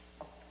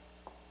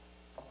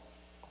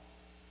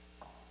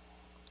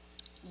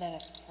Let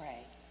us pray.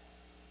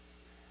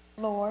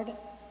 Lord,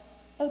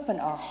 open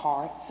our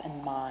hearts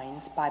and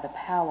minds by the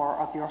power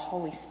of your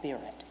Holy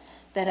Spirit,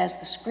 that as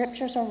the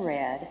scriptures are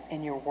read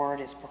and your word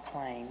is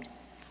proclaimed,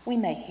 we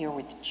may hear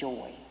with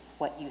joy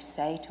what you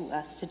say to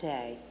us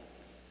today.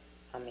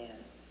 Amen.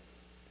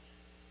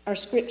 Our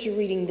scripture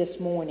reading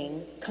this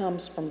morning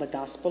comes from the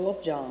Gospel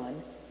of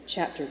John,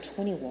 chapter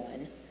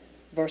 21,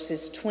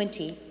 verses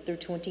 20 through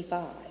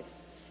 25.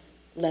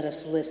 Let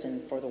us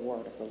listen for the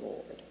word of the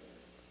Lord.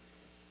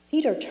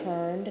 Peter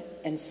turned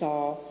and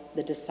saw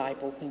the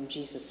disciple whom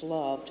Jesus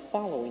loved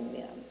following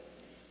them.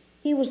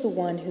 He was the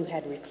one who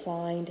had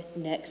reclined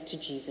next to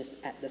Jesus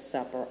at the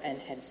supper and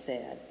had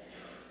said,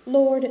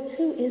 "Lord,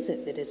 who is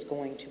it that is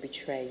going to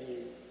betray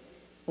you?"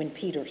 When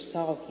Peter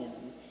saw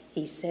him,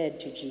 he said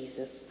to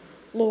Jesus,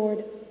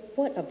 "Lord,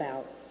 what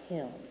about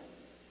him?"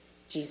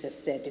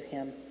 Jesus said to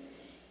him,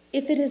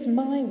 "If it is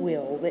my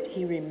will that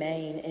he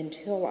remain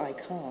until I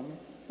come,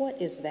 what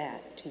is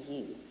that to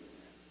you?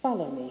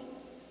 Follow me."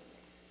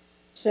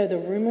 So the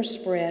rumor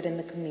spread in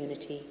the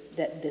community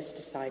that this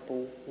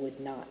disciple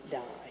would not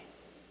die.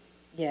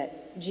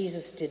 Yet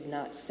Jesus did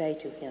not say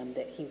to him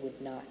that he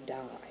would not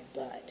die,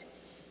 but,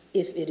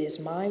 "If it is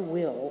my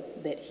will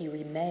that he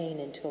remain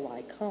until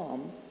I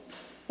come,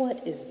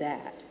 what is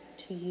that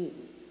to you?"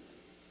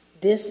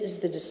 This is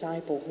the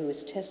disciple who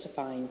is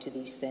testifying to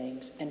these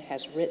things and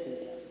has written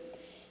them,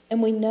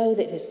 and we know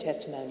that his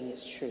testimony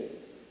is true.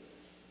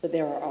 But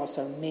there are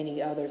also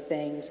many other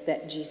things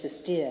that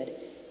Jesus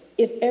did.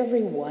 If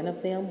every one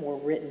of them were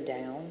written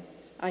down,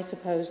 I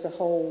suppose the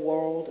whole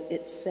world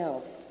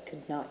itself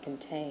could not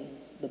contain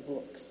the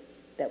books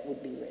that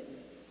would be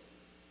written.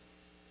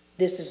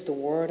 This is the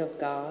word of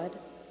God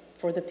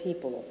for the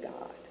people of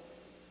God.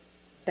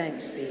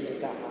 Thanks be to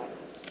God.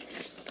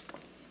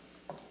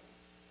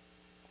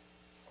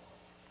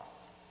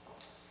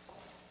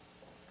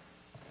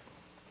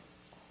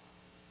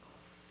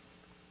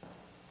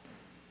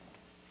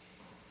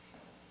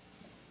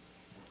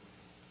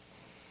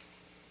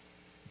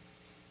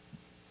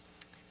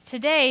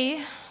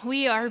 Today,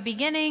 we are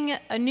beginning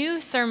a new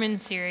sermon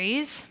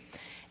series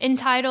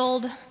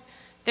entitled,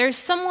 "There's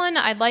Someone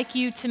I'd Like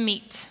You to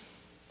Meet."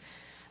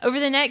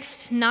 Over the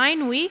next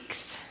 9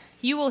 weeks,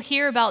 you will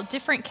hear about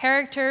different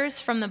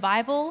characters from the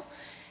Bible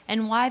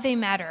and why they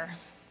matter.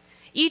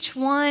 Each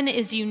one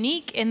is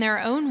unique in their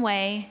own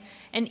way,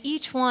 and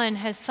each one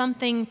has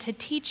something to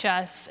teach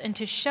us and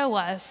to show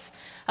us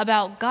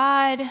about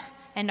God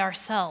and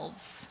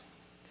ourselves.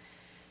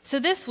 So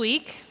this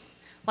week,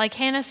 like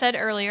Hannah said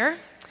earlier,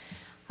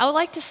 I would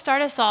like to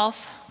start us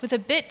off with a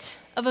bit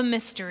of a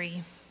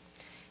mystery.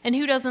 And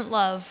who doesn't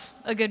love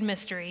a good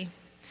mystery?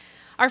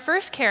 Our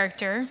first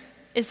character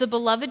is the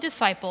beloved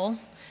disciple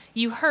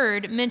you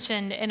heard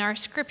mentioned in our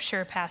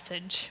scripture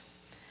passage.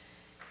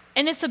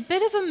 And it's a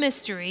bit of a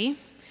mystery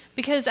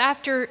because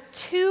after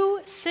 2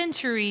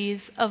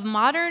 centuries of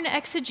modern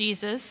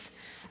exegesis,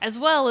 as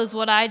well as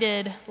what I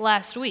did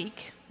last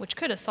week, which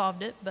could have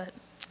solved it, but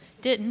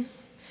didn't,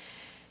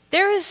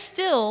 there is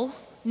still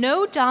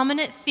no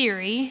dominant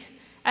theory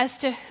as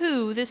to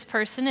who this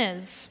person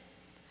is.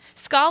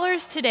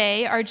 Scholars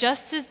today are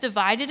just as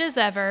divided as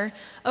ever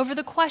over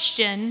the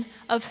question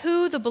of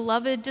who the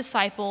beloved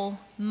disciple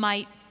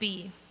might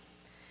be.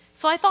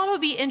 So I thought it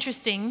would be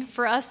interesting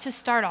for us to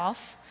start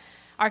off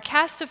our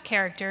cast of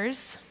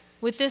characters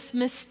with this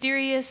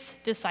mysterious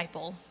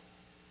disciple.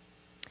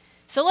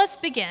 So let's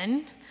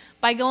begin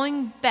by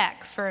going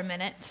back for a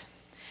minute,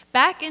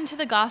 back into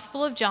the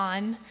Gospel of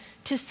John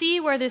to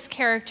see where this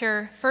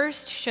character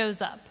first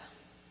shows up.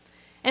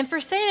 And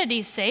for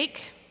sanity's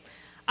sake,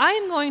 I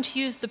am going to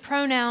use the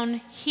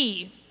pronoun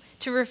he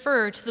to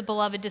refer to the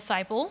beloved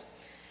disciple.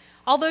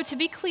 Although to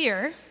be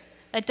clear,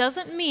 that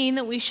doesn't mean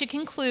that we should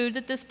conclude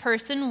that this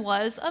person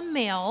was a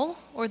male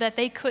or that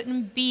they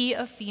couldn't be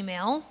a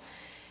female.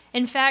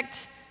 In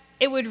fact,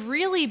 it would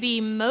really be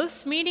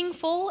most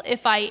meaningful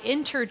if I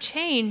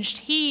interchanged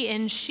he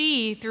and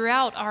she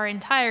throughout our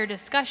entire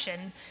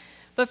discussion.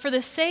 But for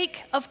the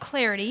sake of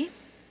clarity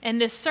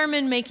and this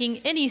sermon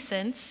making any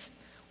sense,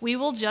 we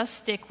will just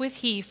stick with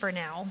he for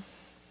now.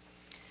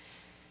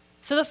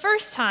 So the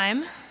first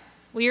time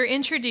we are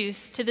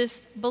introduced to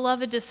this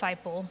beloved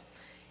disciple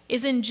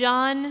is in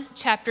John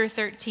chapter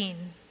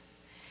 13.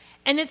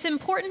 And it's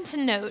important to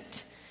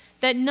note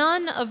that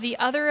none of the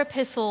other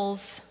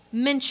epistles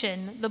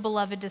mention the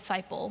beloved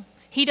disciple.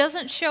 He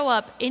doesn't show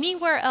up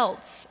anywhere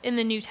else in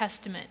the New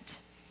Testament.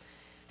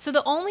 So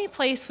the only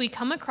place we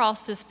come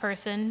across this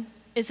person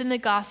is in the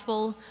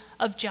Gospel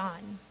of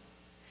John.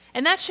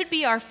 And that should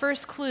be our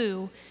first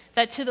clue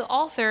that to the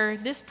author,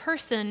 this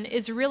person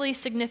is really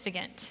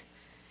significant.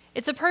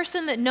 It's a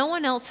person that no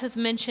one else has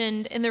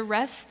mentioned in the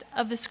rest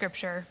of the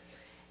scripture,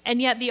 and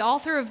yet the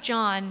author of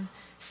John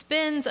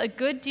spends a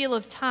good deal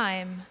of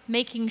time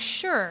making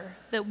sure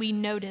that we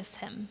notice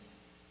him.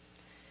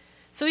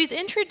 So he's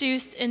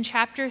introduced in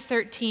chapter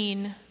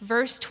 13,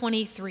 verse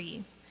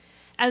 23,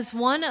 as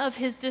one of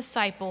his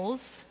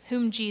disciples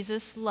whom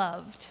Jesus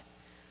loved,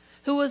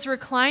 who was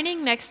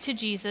reclining next to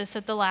Jesus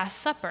at the Last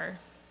Supper.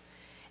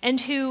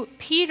 and who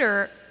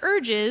Peter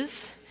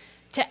urges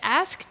to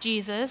ask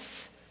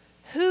Jesus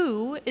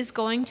who is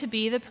going to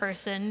be the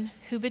person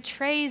who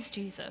betrays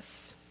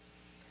Jesus.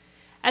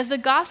 As the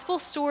gospel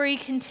story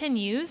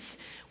continues,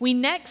 we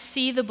next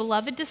see the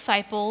beloved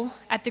disciple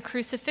at the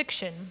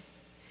crucifixion.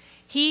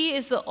 He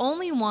is the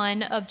only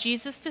one of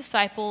Jesus'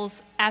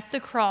 disciples at the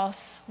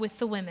cross with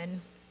the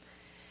women.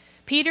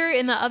 Peter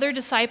and the other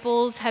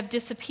disciples have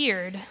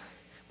disappeared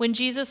when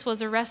Jesus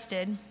was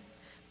arrested,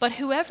 but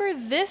whoever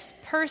this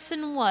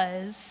person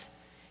was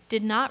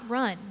did not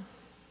run.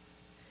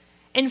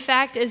 In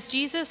fact, as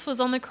Jesus was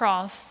on the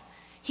cross,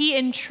 he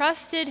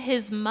entrusted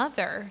his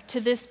mother to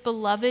this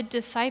beloved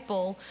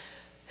disciple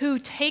who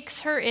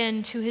takes her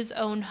into his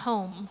own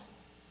home.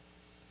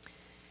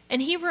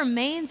 And he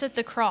remains at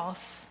the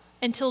cross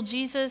until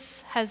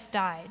Jesus has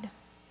died.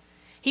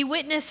 He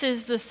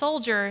witnesses the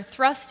soldier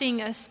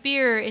thrusting a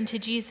spear into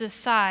Jesus'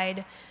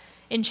 side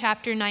in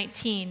chapter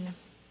 19.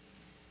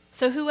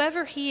 So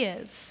whoever he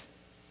is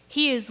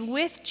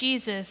with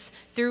Jesus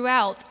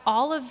throughout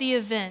all of the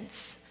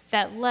events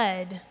that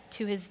led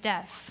to his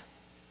death.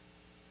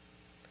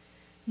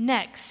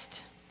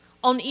 Next,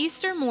 on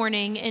Easter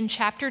morning in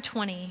chapter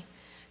 20,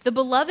 the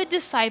beloved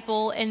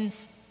disciple and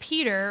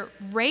Peter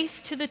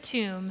race to the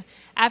tomb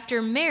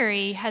after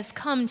Mary has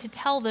come to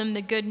tell them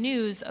the good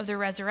news of the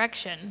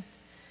resurrection.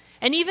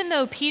 And even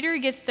though Peter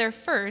gets there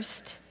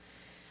first,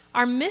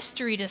 our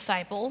mystery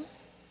disciple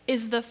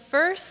is the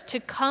first to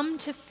come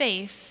to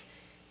faith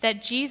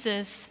that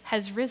Jesus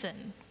has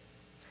risen.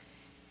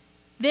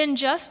 Then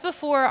just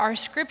before our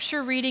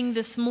scripture reading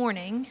this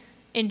morning,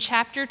 in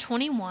chapter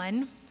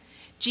 21,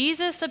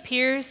 Jesus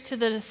appears to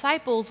the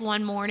disciples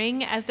one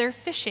morning as they're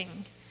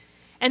fishing,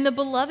 and the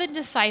beloved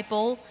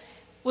disciple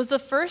was the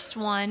first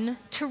one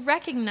to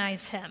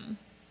recognize him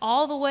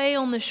all the way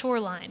on the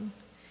shoreline.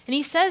 And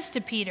he says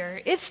to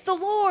Peter, "It's the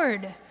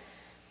Lord."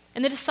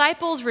 And the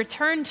disciples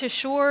return to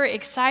shore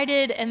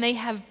excited, and they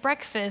have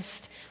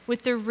breakfast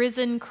with the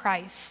risen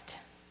Christ.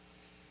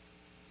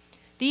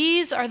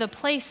 These are the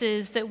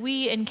places that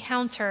we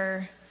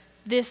encounter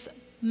this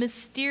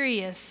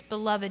mysterious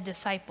beloved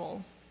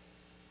disciple.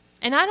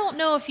 And I don't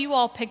know if you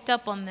all picked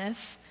up on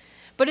this,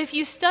 but if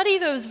you study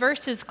those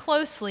verses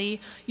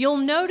closely, you'll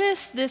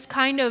notice this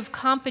kind of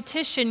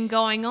competition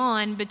going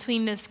on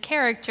between this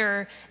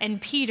character and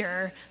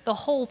Peter the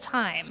whole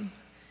time.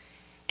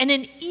 And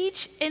in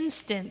each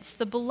instance,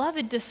 the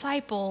beloved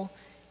disciple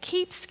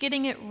keeps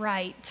getting it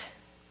right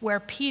where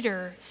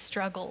Peter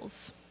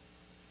struggles.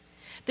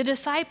 The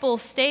disciple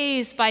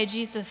stays by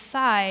Jesus'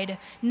 side,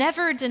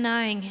 never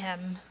denying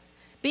him,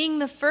 being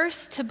the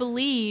first to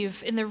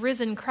believe in the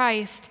risen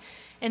Christ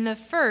and the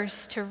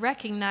first to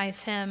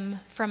recognize him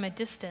from a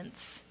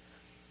distance.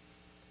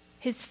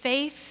 His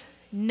faith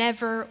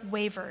never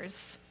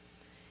wavers,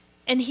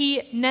 and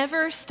he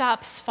never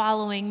stops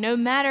following, no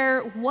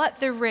matter what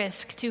the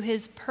risk to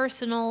his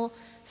personal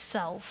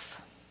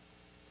self.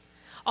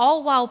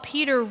 All while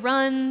Peter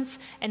runs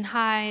and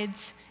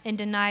hides and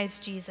denies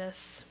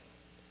Jesus.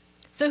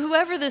 So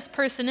whoever this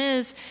person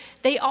is,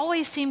 they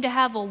always seem to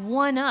have a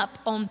one-up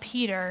on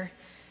Peter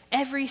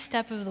every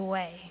step of the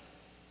way.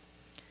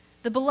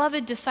 The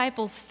beloved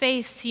disciple's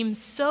faith seems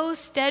so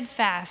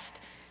steadfast,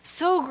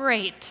 so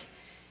great,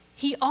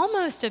 he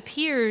almost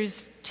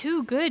appears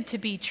too good to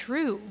be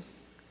true.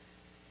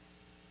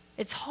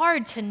 It's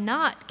hard to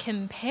not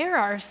compare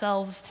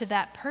ourselves to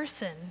that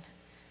person.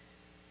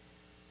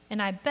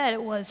 And I bet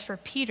it was for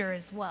Peter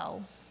as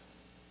well.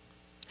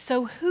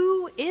 So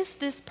who is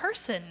this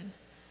person?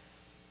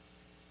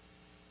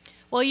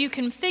 Well, you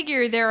can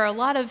figure there are a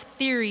lot of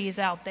theories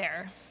out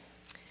there.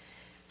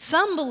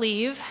 Some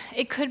believe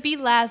it could be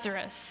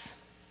Lazarus,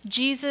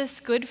 Jesus'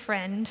 good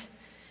friend,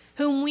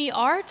 whom we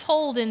are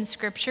told in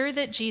Scripture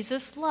that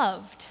Jesus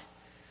loved.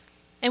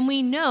 And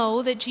we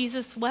know that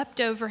Jesus wept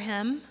over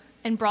him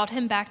and brought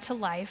him back to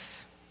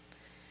life.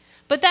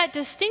 But that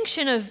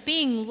distinction of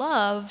being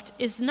loved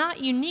is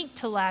not unique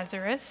to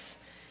Lazarus,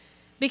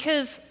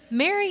 because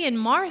Mary and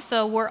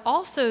Martha were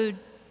also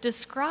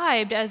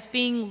described as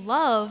being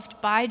loved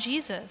by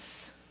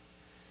Jesus.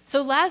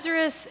 So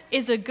Lazarus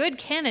is a good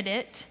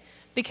candidate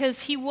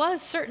because he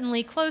was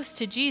certainly close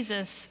to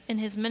Jesus in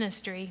his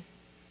ministry.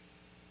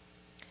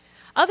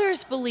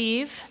 Others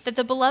believe that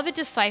the beloved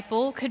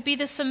disciple could be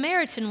the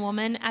Samaritan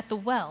woman at the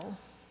well.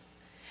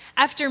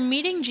 After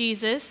meeting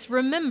Jesus,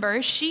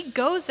 remember, she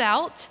goes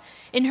out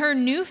in her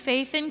new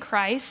faith in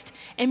Christ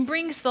and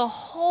brings the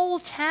whole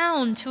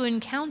town to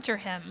encounter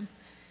him.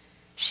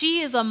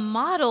 She is a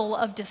model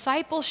of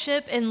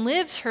discipleship and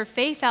lives her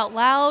faith out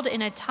loud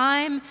in a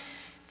time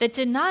that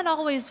did not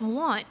always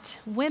want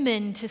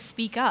women to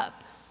speak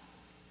up.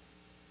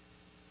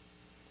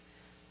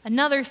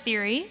 Another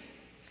theory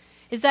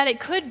is that it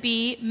could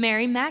be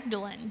Mary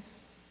Magdalene.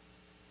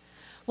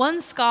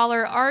 One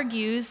scholar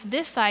argues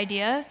this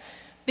idea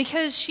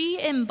because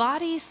she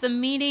embodies the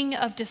meaning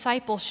of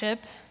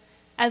discipleship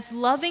as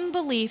loving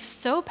belief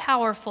so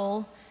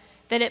powerful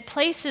that it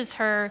places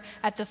her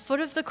at the foot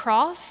of the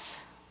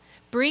cross,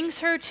 brings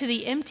her to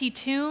the empty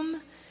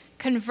tomb,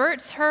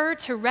 converts her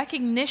to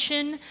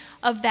recognition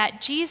of that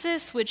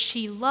Jesus which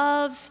she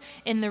loves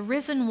in the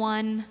risen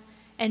one,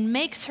 and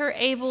makes her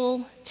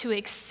able to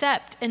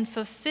accept and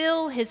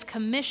fulfill his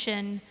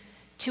commission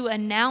to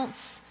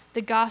announce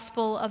the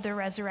gospel of the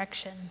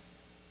resurrection.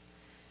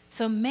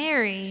 So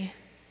Mary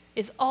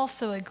is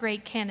also a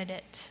great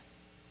candidate.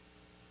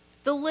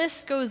 The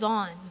list goes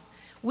on.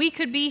 We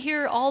could be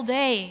here all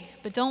day,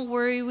 but don't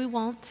worry, we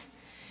won't.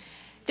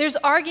 There's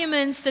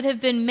arguments that have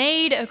been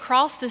made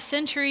across the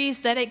centuries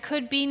that it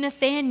could be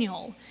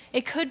Nathaniel,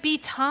 it could be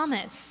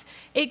Thomas,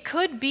 it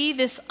could be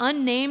this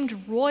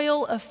unnamed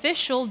royal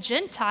official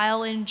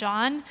Gentile in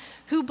John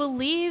who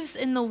believes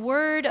in the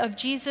word of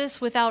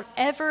Jesus without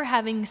ever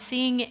having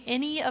seen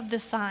any of the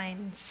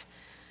signs.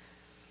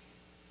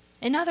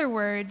 In other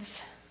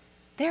words,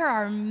 there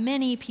are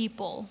many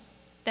people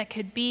that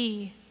could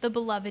be the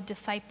beloved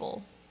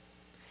disciple.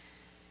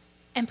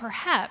 And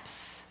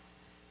perhaps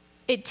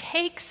it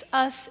takes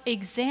us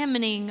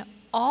examining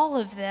all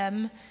of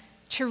them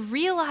to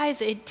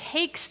realize it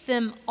takes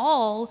them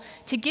all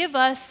to give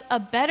us a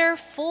better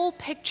full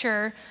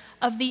picture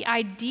of the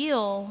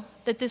ideal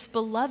that this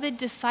beloved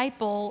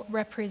disciple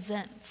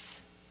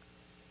represents.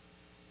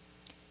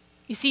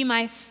 You see,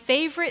 my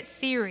favorite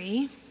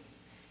theory,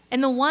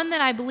 and the one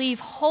that I believe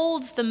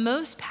holds the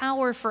most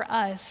power for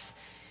us,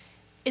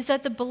 is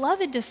that the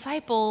beloved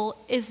disciple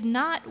is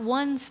not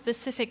one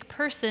specific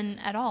person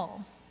at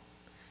all,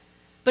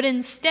 but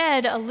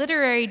instead a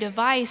literary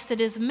device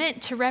that is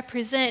meant to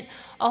represent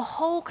a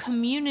whole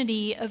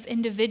community of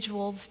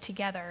individuals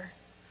together.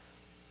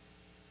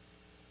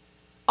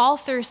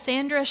 Author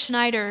Sandra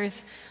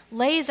Schneiders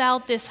lays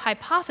out this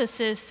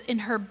hypothesis in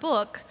her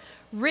book,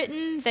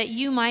 Written That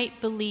You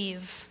Might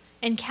Believe,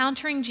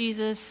 Encountering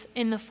Jesus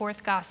in the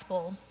Fourth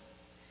Gospel.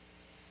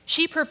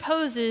 She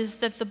proposes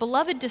that the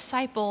beloved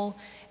disciple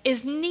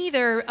is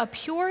neither a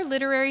pure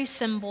literary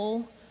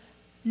symbol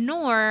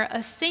nor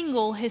a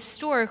single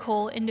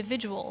historical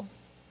individual.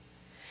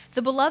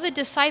 The beloved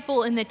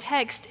disciple in the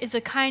text is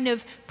a kind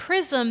of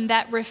prism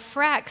that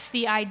refracts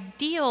the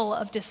ideal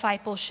of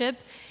discipleship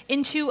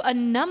into a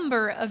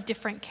number of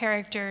different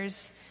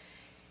characters,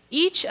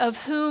 each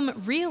of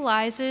whom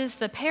realizes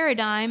the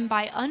paradigm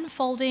by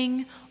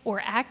unfolding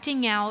or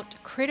acting out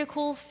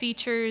critical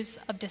features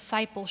of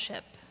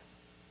discipleship.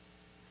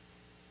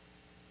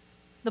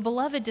 The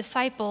beloved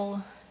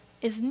disciple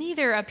is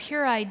neither a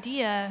pure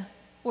idea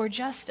or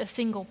just a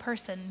single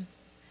person,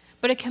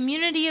 but a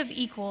community of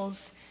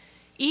equals,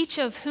 each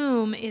of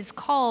whom is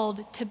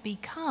called to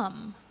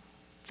become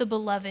the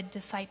beloved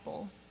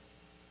disciple.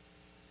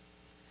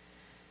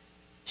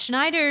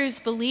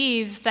 Schneiders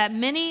believes that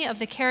many of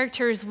the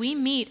characters we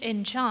meet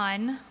in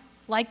John,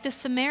 like the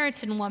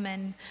Samaritan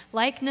woman,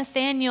 like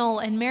Nathanael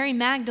and Mary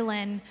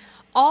Magdalene,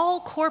 all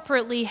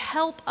corporately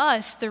help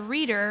us, the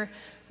reader,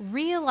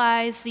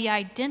 realize the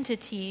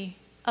identity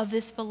of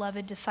this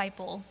beloved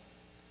disciple.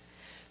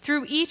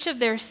 Through each of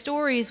their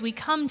stories, we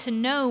come to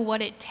know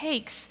what it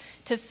takes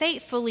to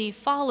faithfully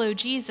follow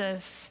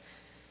Jesus.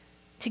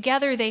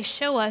 Together, they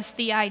show us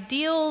the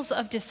ideals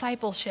of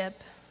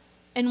discipleship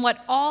and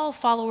what all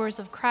followers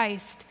of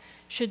Christ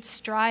should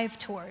strive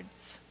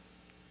towards.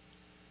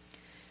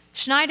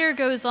 Schneider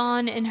goes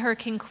on in her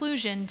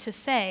conclusion to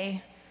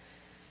say,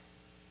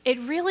 "It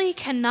really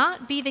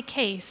cannot be the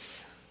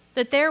case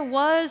that there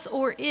was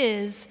or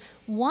is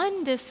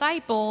one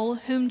disciple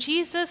whom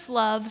Jesus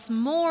loves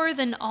more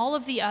than all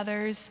of the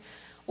others,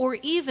 or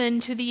even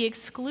to the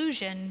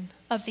exclusion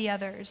of the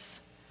others.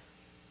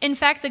 In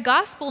fact, the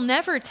gospel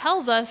never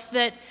tells us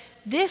that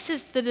this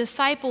is the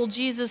disciple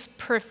Jesus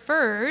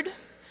preferred,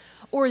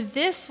 or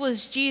this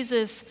was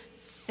Jesus'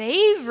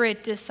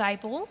 favorite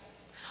disciple,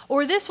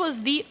 or this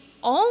was the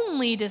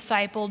only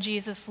disciple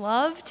Jesus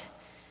loved.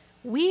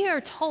 We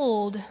are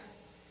told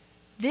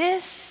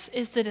this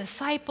is the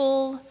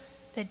disciple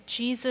that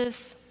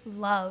Jesus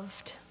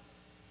loved.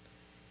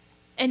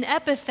 An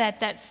epithet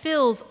that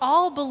fills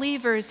all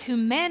believers who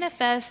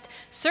manifest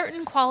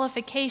certain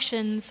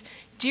qualifications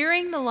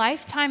during the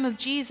lifetime of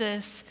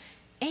Jesus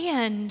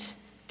and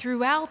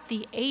throughout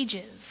the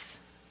ages."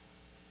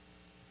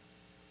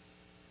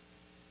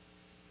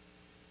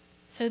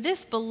 So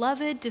this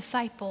beloved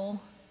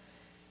disciple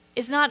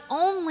is not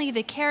only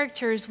the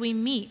characters we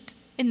meet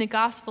in the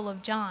Gospel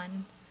of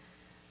John,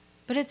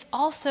 but it's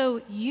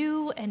also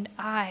you and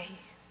I,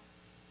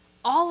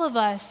 all of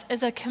us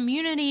as a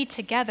community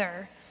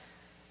together.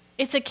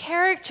 It's a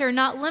character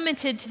not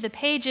limited to the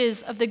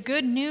pages of the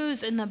good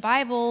news in the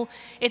Bible.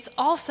 It's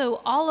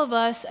also all of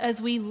us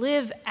as we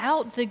live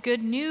out the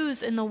good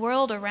news in the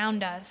world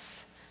around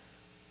us.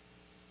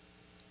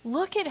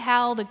 Look at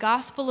how the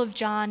Gospel of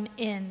John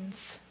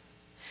ends.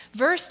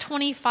 Verse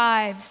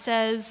 25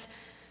 says,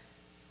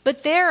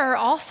 "But there are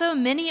also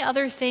many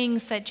other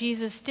things that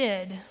Jesus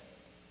did.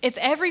 If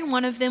every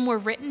one of them were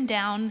written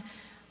down,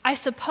 I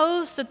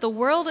suppose that the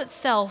world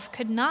itself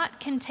could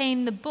not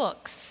contain the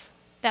books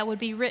that would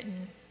be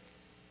written."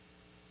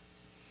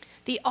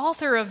 The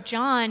author of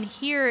John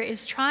here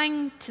is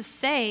trying to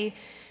say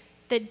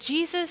that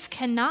Jesus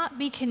cannot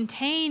be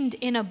contained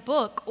in a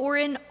book or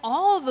in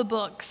all the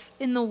books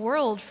in the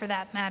world for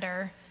that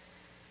matter.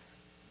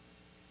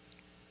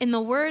 In the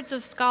words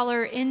of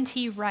scholar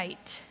N.T.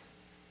 Wright,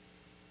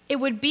 it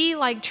would be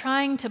like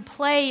trying to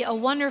play a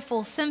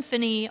wonderful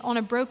symphony on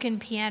a broken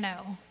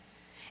piano.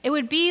 It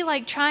would be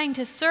like trying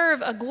to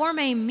serve a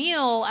gourmet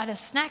meal at a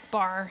snack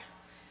bar.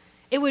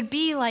 It would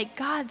be like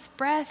God's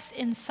breath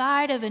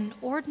inside of an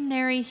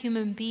ordinary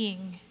human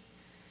being.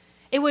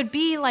 It would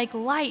be like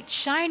light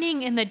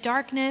shining in the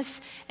darkness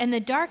and the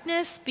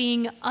darkness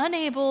being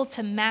unable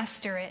to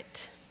master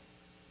it.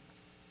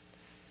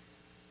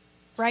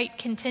 Wright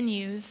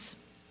continues,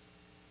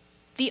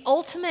 the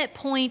ultimate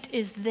point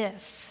is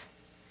this.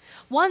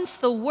 Once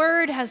the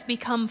Word has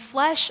become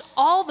flesh,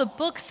 all the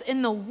books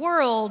in the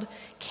world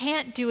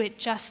can't do it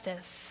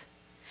justice.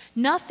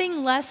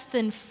 Nothing less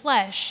than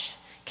flesh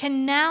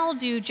can now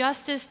do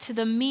justice to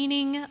the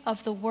meaning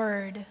of the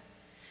Word.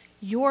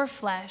 Your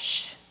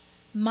flesh,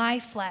 my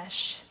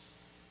flesh.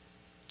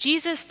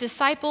 Jesus'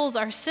 disciples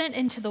are sent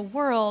into the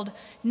world,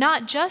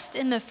 not just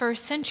in the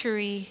first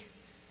century,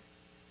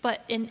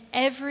 but in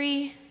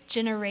every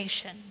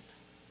generation.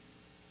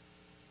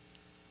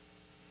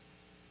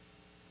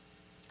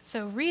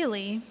 So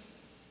really,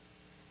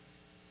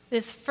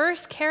 this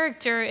first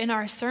character in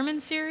our sermon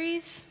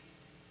series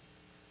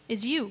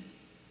is you.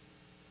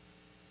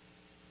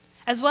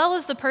 As well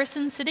as the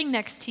person sitting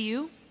next to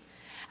you,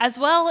 as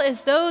well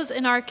as those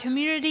in our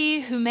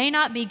community who may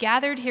not be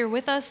gathered here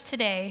with us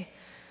today,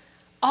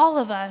 all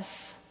of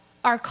us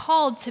are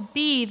called to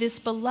be this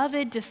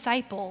beloved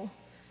disciple,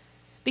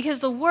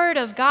 because the Word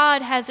of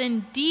God has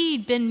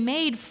indeed been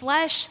made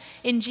flesh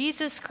in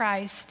Jesus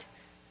Christ,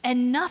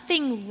 and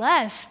nothing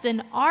less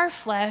than our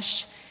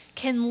flesh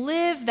can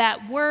live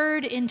that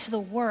Word into the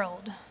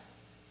world.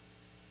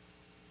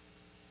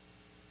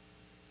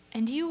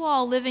 And you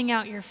all living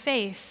out your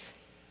faith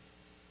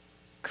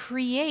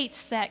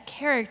creates that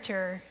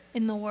character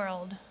in the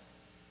world.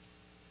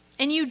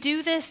 And you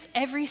do this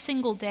every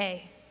single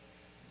day.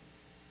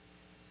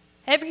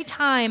 Every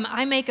time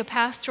I make a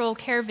pastoral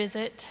care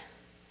visit,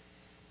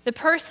 the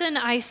person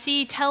I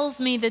see tells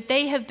me that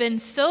they have been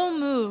so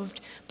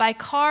moved by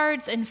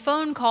cards and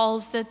phone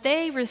calls that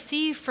they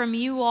receive from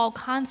you all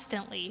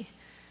constantly.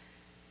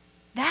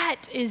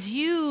 That is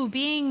you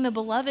being the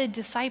beloved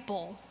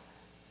disciple.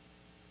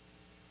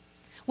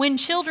 When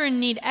children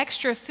need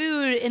extra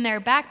food in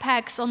their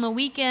backpacks on the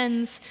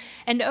weekends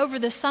and over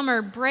the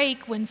summer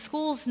break when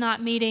school's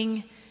not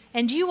meeting,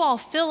 and you all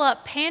fill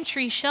up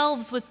pantry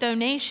shelves with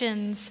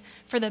donations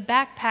for the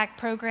backpack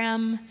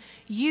program,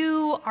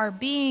 you are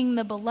being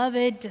the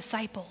beloved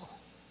disciple.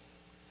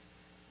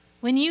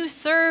 When you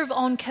serve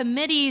on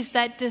committees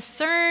that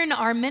discern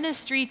our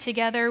ministry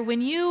together,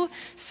 when you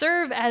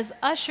serve as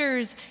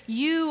ushers,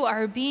 you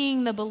are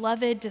being the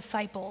beloved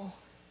disciple.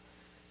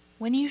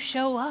 When you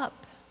show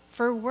up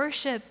for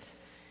worship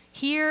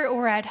here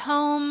or at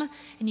home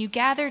and you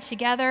gather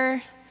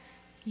together,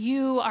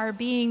 you are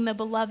being the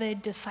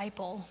beloved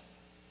disciple.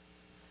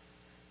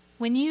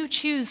 When you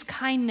choose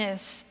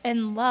kindness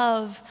and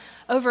love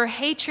over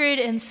hatred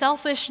and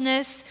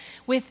selfishness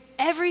with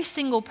every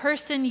single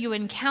person you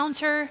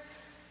encounter,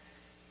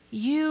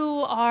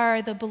 you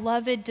are the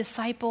beloved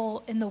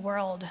disciple in the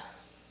world.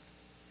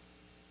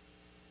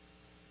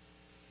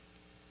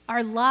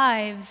 Our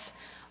lives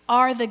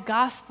are the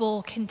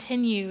gospel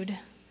continued,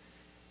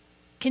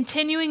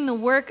 continuing the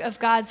work of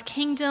God's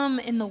kingdom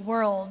in the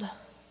world.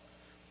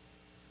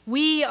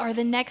 We are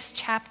the next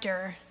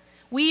chapter.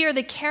 We are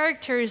the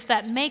characters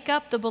that make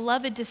up the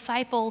beloved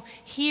disciple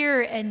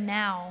here and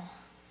now.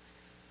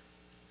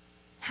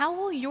 How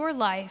will your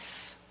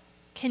life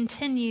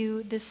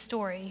continue this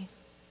story?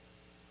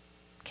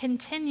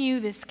 Continue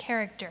this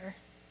character?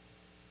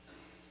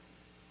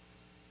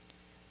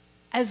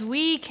 As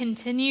we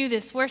continue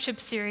this worship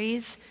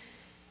series,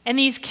 and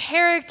these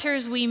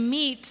characters we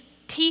meet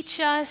teach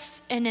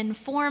us and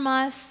inform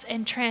us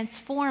and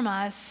transform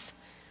us,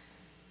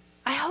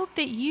 I hope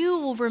that you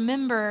will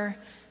remember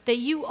that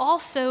you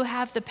also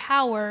have the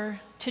power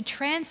to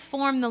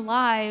transform the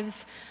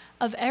lives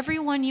of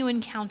everyone you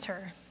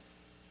encounter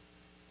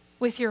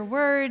with your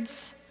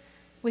words,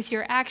 with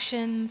your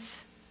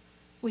actions,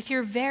 with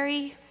your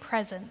very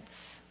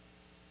presence.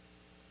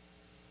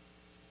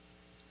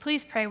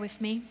 Please pray with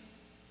me.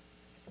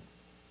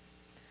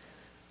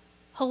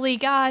 Holy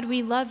God,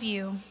 we love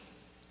you.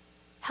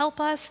 Help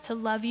us to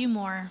love you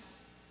more.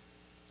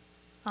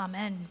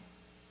 Amen.